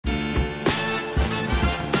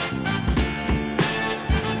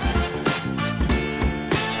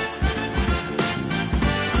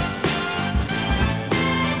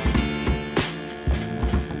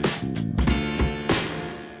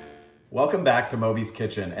Welcome back to Moby's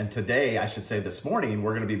Kitchen, and today, I should say this morning,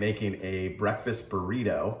 we're going to be making a breakfast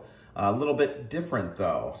burrito. A little bit different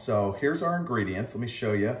though. So here's our ingredients. Let me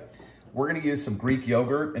show you. We're going to use some Greek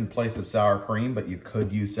yogurt in place of sour cream, but you could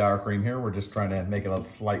use sour cream here. We're just trying to make it a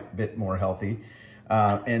slight bit more healthy.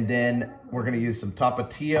 And then we're going to use some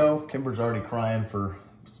Tapatio. Kimber's already crying for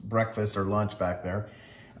breakfast or lunch back there.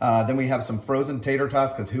 Then we have some frozen tater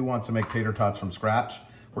tots, because who wants to make tater tots from scratch?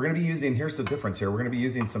 We're going to be using, here's the difference here. We're going to be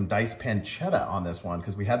using some diced pancetta on this one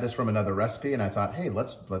because we had this from another recipe, and I thought, hey,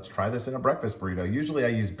 let's try this in a breakfast burrito. Usually I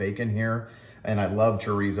use bacon here, and I love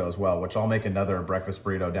chorizo as well, which I'll make another breakfast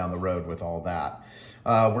burrito down the road with all that.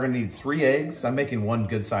 We're going to need 3 eggs. I'm making one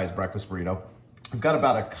good-sized breakfast burrito. I've got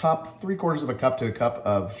about a cup, 3/4 of a cup to a cup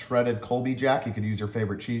of shredded Colby Jack. You could use your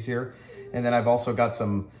favorite cheese here. And then I've also got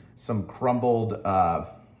some crumbled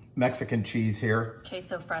Mexican cheese here.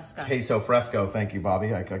 Queso fresco. Queso fresco, thank you,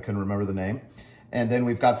 Bobby. I couldn't remember the name. And then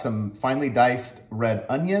we've got some finely diced red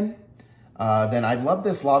onion. Then I love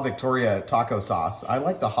this La Victoria taco sauce. I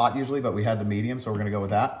like the hot usually, but we had the medium, so we're gonna go with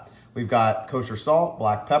that. We've got kosher salt,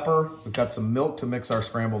 black pepper. We've got some milk to mix our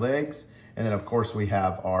scrambled eggs. And then of course we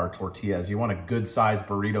have our tortillas. You want a good sized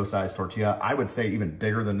burrito sized tortilla. I would say even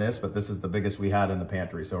bigger than this, but this is the biggest we had in the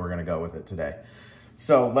pantry, so we're gonna go with it today.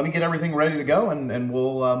 So let me get everything ready to go and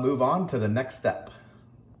we'll move on to the next step.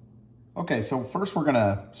 Okay, so first we're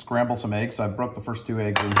gonna scramble some eggs. So I broke the first 2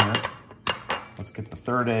 eggs in here. Let's get the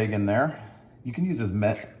 3rd egg in there. You can use as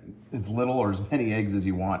little or as many eggs as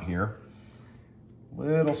you want here.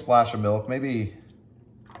 Little splash of milk, maybe,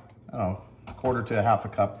 I don't know, 1/4 to 1/2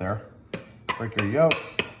 cup there. Break your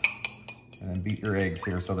yolks and then beat your eggs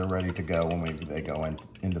here so they're ready to go when they go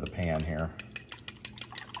into the pan here.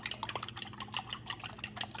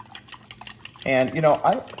 And you know,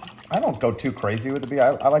 I don't go too crazy with the beef.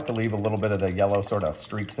 I like to leave a little bit of the yellow sort of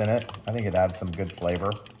streaks in it. I think it adds some good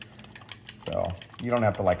flavor. So you don't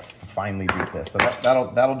have to like finely beat this. So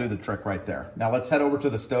that'll do the trick right there. Now let's head over to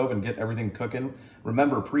the stove and get everything cooking.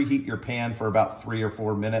 Remember, preheat your pan for about 3 or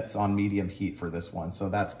 4 minutes on medium heat for this one. So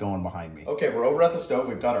that's going behind me. Okay, we're over at the stove.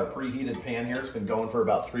 We've got our preheated pan here. It's been going for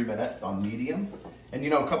about 3 minutes on medium. And you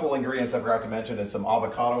know, a couple ingredients I forgot to mention is some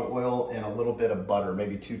avocado oil and a little bit of butter,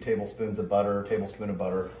 maybe 2 tablespoons of butter, tablespoon of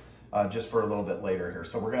butter, just for a little bit later here.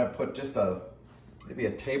 So we're gonna put just maybe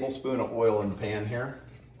a tablespoon of oil in the pan here.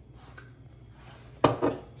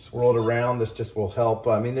 Swirl it around. This just will help.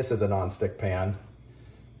 I mean, this is a non-stick pan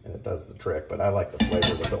and it does the trick, but I like the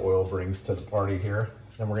flavor that the oil brings to the party here.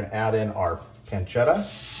 Then we're gonna add in our pancetta.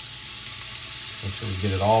 Make sure we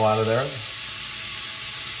get it all out of there.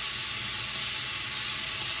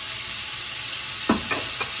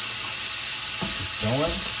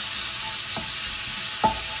 Going.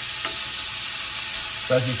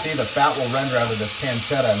 So as you see, the fat will render out of this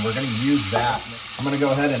pancetta, and we're going to use that. I'm going to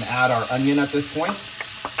go ahead and add our onion at this point.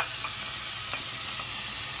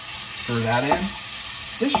 Stir that in.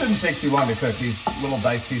 This shouldn't take too long to cook. These little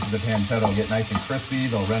diced pieces of pancetta will get nice and crispy.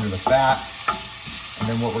 They'll render the fat. And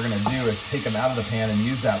then what we're going to do is take them out of the pan and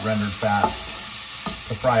use that rendered fat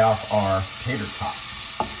to fry off our tater tots.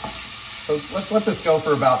 So let's let this go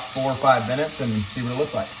for about 4 or 5 minutes and see what it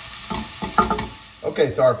looks like.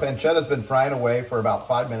 Okay, so our pancetta's been frying away for about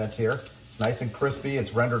 5 minutes here. It's nice and crispy.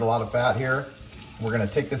 It's rendered a lot of fat here. We're gonna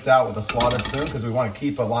take this out with a slotted spoon because we wanna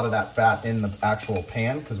keep a lot of that fat in the actual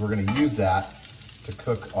pan because we're gonna use that to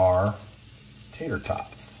cook our tater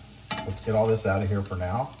tots. Let's get all this out of here for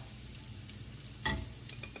now.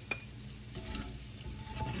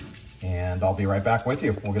 And I'll be right back with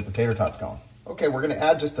you. We'll get the tater tots going. Okay, we're gonna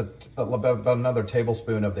add just about another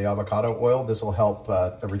tablespoon of the avocado oil. This will help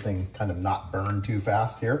everything kind of not burn too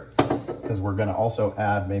fast here, because we're gonna also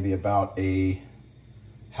add maybe about a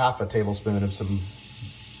 1/2 tablespoon of some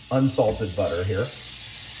unsalted butter here.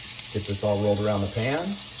 Get this all rolled around the pan.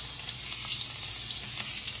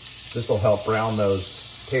 This will help brown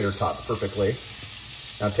those tater tots perfectly.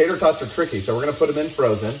 Now tater tots are tricky, so we're gonna put them in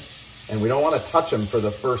frozen. And we don't want to touch them for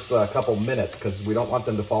the first couple minutes because we don't want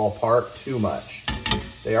them to fall apart too much.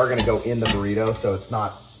 They are going to go in the burrito, so it's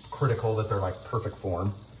not critical that they're like perfect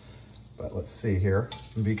form. But let's see here.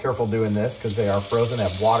 And be careful doing this because they are frozen, they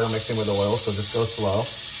have water mixing with oil, so just go slow.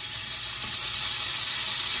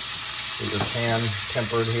 Get your pan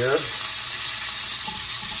tempered here.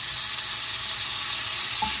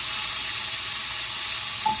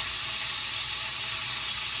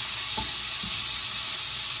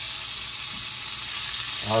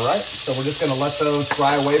 All right, so we're just gonna let those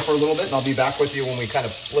fry away for a little bit and I'll be back with you when we kind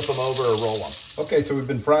of flip them over or roll them. Okay, so we've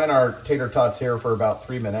been frying our tater tots here for about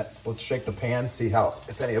 3 minutes. Let's shake the pan, see how,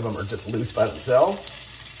 if any of them are just loose by themselves.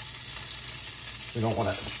 We don't want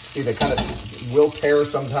to, see, they kind of will tear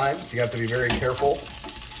sometimes. You have to be very careful.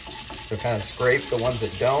 So kind of scrape the ones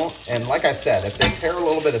that don't. And like I said, if they tear a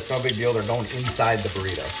little bit, it's no big deal. They're going inside the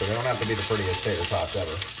burrito. So they don't have to be the prettiest tater tots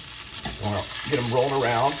ever. You want to get them rolling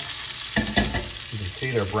around. You can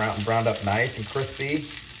see they're browned up nice and crispy.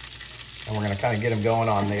 And we're going to kind of get them going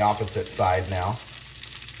on the opposite side now.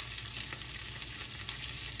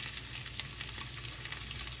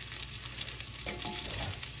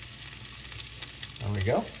 There we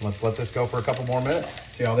go. Let's let this go for a couple more minutes.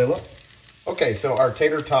 See how they look. Okay, so our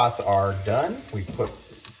tater tots are done. We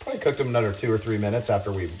probably cooked them another 2 or 3 minutes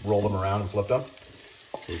after we rolled them around and flipped them.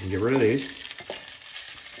 So we can get rid of these.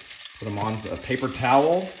 Put them on a paper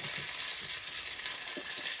towel.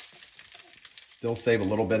 Still save a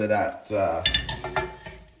little bit of that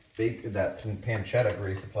pancetta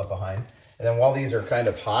grease that's left behind. And then while these are kind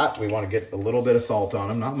of hot, we want to get a little bit of salt on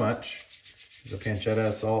them, not much. The pancetta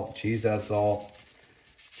has salt, cheese has salt,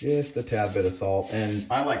 just a tad bit of salt. And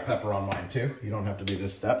I like pepper on mine too. You don't have to do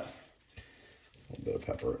this step. A little bit of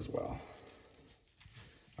pepper as well.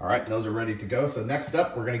 All right, those are ready to go. So next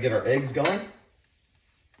up, we're gonna get our eggs going.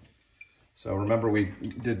 So remember, we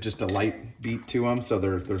did just a light beat to them, so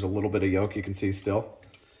there's a little bit of yolk you can see still.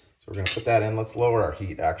 So we're gonna put that in. Let's lower our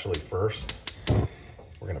heat actually first.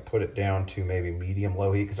 We're gonna put it down to maybe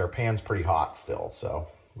medium-low heat because our pan's pretty hot still, so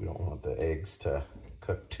we don't want the eggs to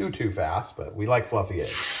cook too fast, but we like fluffy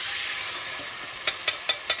eggs.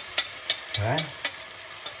 Okay.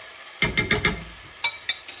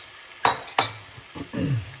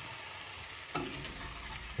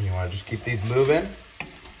 And you want to just keep these moving.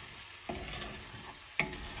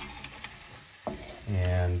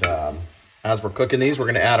 And as we're cooking these, we're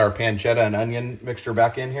going to add our pancetta and onion mixture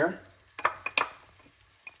back in here.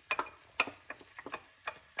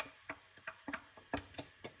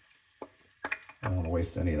 I don't want to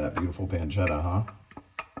waste any of that beautiful pancetta, huh?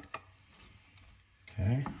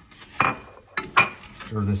 Okay.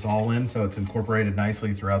 Stir this all in so it's incorporated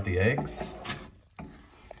nicely throughout the eggs.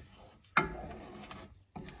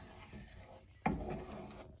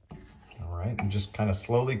 And just kind of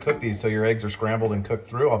slowly cook these so your eggs are scrambled and cooked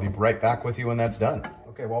through. I'll be right back with you when that's done.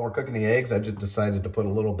 Okay, while we're cooking the eggs, I just decided to put a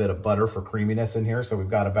little bit of butter for creaminess in here. So we've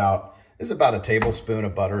got about a tablespoon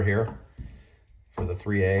of butter here for the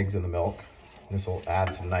 3 eggs and the milk. This will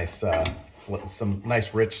add some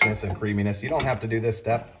nice richness and creaminess. You don't have to do this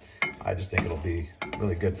step. I just think it'll be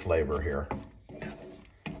really good flavor here.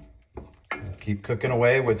 We'll keep cooking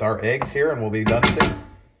away with our eggs here and we'll be done soon.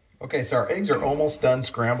 Okay, so our eggs are almost done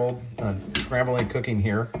scrambled, scrambling cooking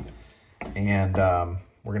here. And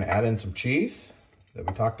we're gonna add in some cheese that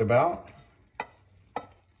we talked about.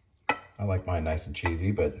 I like mine nice and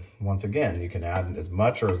cheesy, but once again, you can add as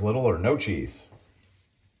much or as little or no cheese.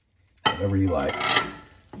 Whatever you like.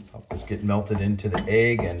 Help this get melted into the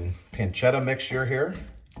egg and pancetta mixture here.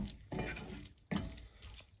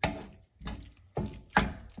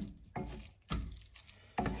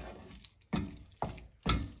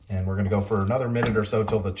 And we're gonna go for another minute or so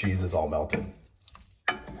till the cheese is all melted.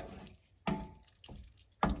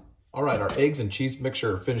 All right, our eggs and cheese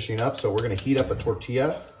mixture are finishing up, so we're gonna heat up a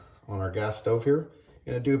tortilla on our gas stove here.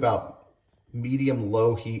 You're gonna do about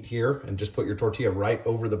medium-low heat here and just put your tortilla right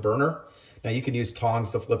over the burner. Now you can use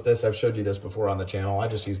tongs to flip this. I've showed you this before on the channel. I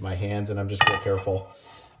just use my hands and I'm just real careful.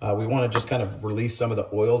 We wanna just kind of release some of the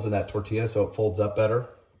oils in that tortilla so it folds up better.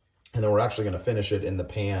 And then we're actually gonna finish it in the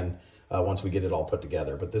pan once we get it all put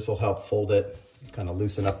together. But this will help fold it, kind of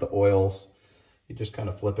loosen up the oils. You just kind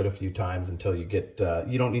of flip it a few times until you get,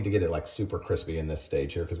 you don't need to get it like super crispy in this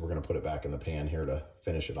stage here because we're gonna put it back in the pan here to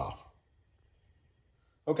finish it off.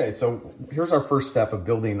 Okay, so here's our first step of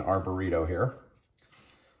building our burrito here.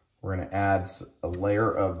 We're gonna add a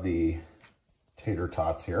layer of the tater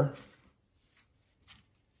tots here.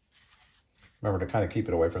 Remember to kind of keep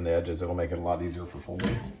it away from the edges. It'll make it a lot easier for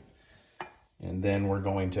folding. And then we're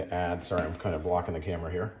going to add, sorry, I'm kind of blocking the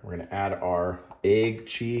camera here. We're gonna add our egg,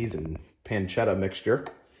 cheese, and pancetta mixture,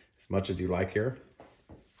 as much as you like here.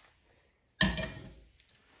 All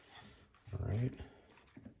right.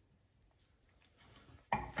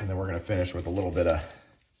 And then we're gonna finish with a little bit of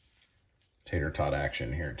tater tot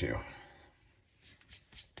action here too.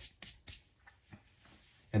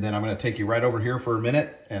 And then I'm gonna take you right over here for a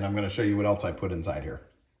minute and I'm gonna show you what else I put inside here.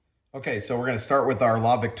 Okay, so we're gonna start with our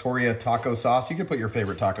La Victoria taco sauce. You can put your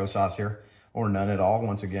favorite taco sauce here or none at all.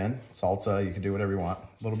 Once again, salsa, you can do whatever you want.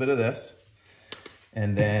 A little bit of this.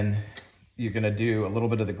 And then you're gonna do a little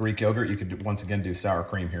bit of the Greek yogurt. You could, once again, do sour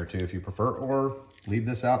cream here too if you prefer, or leave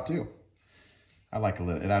this out too. I like a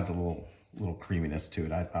little, it adds a little creaminess to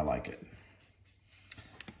it. I like it.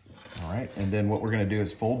 All All right, and then what we're gonna do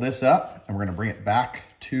is fold this up and we're gonna bring it back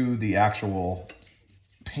to the actual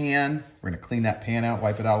pan. We're gonna clean that pan out,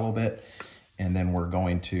 wipe it out a little bit, and then we're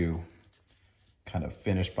going to kind of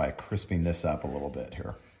finish by crisping this up a little bit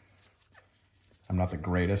here. I'm not the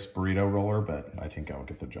greatest burrito roller, but I think I'll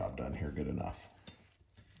get the job done here good enough.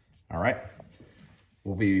 All right,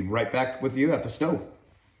 we'll be right back with you at the stove.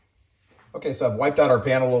 Okay, so I've wiped out our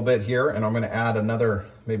pan a little bit here, and I'm gonna add another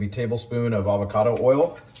maybe tablespoon of avocado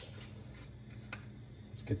oil.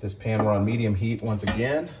 Let's get this pan, we're on medium heat once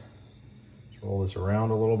again. Let's roll this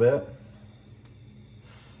around a little bit.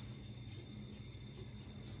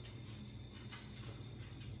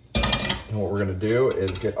 And what we're gonna do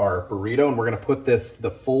is get our burrito, and we're gonna put this,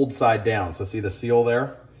 the fold side down. So see the seal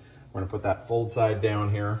there? We're gonna put that fold side down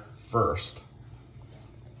here first.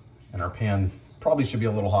 And our pan probably should be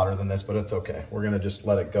a little hotter than this, but it's okay. We're gonna just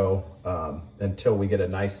let it go until we get a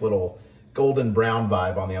nice little golden brown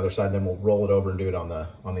vibe on the other side, then we'll roll it over and do it on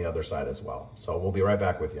the other side as well. So we'll be right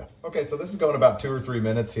back with you. Okay, so this is going about 2 or 3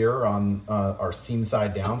 minutes here on our seam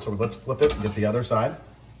side down. So let's flip it and get the other side.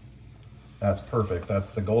 That's perfect.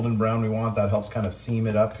 That's the golden brown we want. That helps kind of seam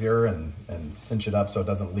it up here and cinch it up so it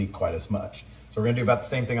doesn't leak quite as much. So we're gonna do about the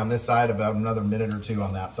same thing on this side, about another minute or 2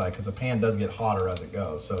 on that side, because the pan does get hotter as it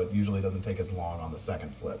goes, so it usually doesn't take as long on the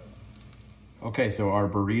second flip. Okay, so our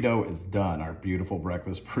burrito is done, our beautiful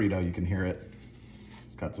breakfast burrito. You can hear it.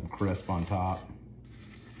 It's got some crisp on top.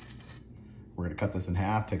 We're gonna cut this in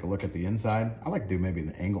half, take a look at the inside. I like to do maybe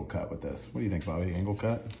an angle cut with this. What do you think, Bobby? Angle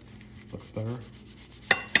cut? Looks better.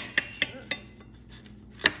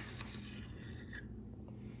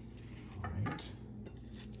 All right,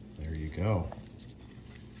 there you go.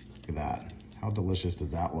 Look at that. How delicious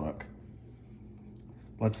does that look?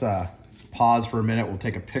 Let's pause for a minute. We'll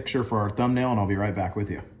take a picture for our thumbnail and I'll be right back with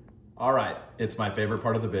you. All right, it's my favorite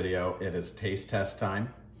part of the video. It is taste test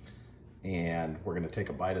time. And we're gonna take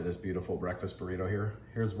a bite of this beautiful breakfast burrito here.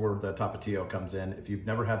 Here's where the Tapatio comes in. If you've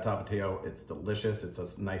never had Tapatio, it's delicious. It's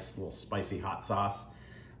a nice little spicy hot sauce.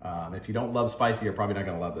 If you don't love spicy, you're probably not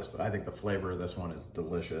gonna love this, but I think the flavor of this one is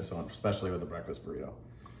delicious, especially with the breakfast burrito.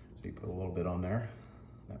 So you put a little bit on there,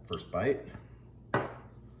 that first bite.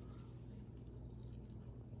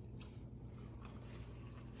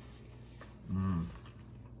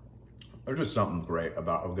 There's just something great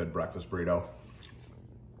about a good breakfast burrito.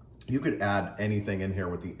 You could add anything in here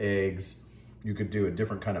with the eggs. You could do a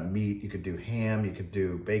different kind of meat. You could do ham, you could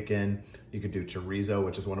do bacon, you could do chorizo,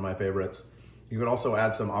 which is one of my favorites. You could also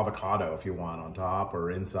add some avocado if you want on top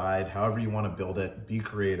or inside, however you want to build it, be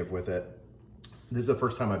creative with it. This is the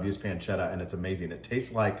first time I've used pancetta and it's amazing. It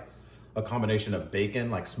tastes like a combination of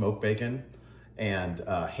bacon, like smoked bacon, and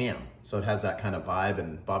ham. So it has that kind of vibe,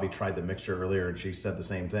 and Bobby tried the mixture earlier and she said the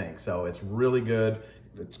same thing. So it's really good.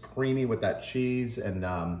 It's creamy with that cheese, and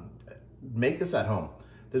make this at home.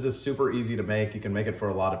 This is super easy to make. You can make it for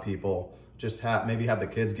a lot of people. Just maybe have the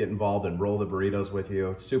kids get involved and roll the burritos with you.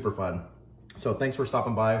 It's super fun. So thanks for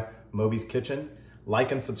stopping by Moby's Kitchen.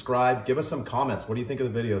 Like and subscribe. Give us some comments. What do you think of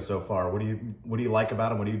the video so far? What do you like about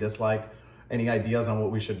them? What do you dislike? Any ideas on what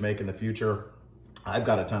we should make in the future? I've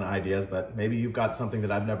got a ton of ideas, but maybe you've got something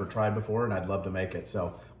that I've never tried before and I'd love to make it.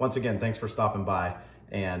 So once again, thanks for stopping by,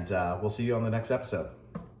 and we'll see you on the next episode.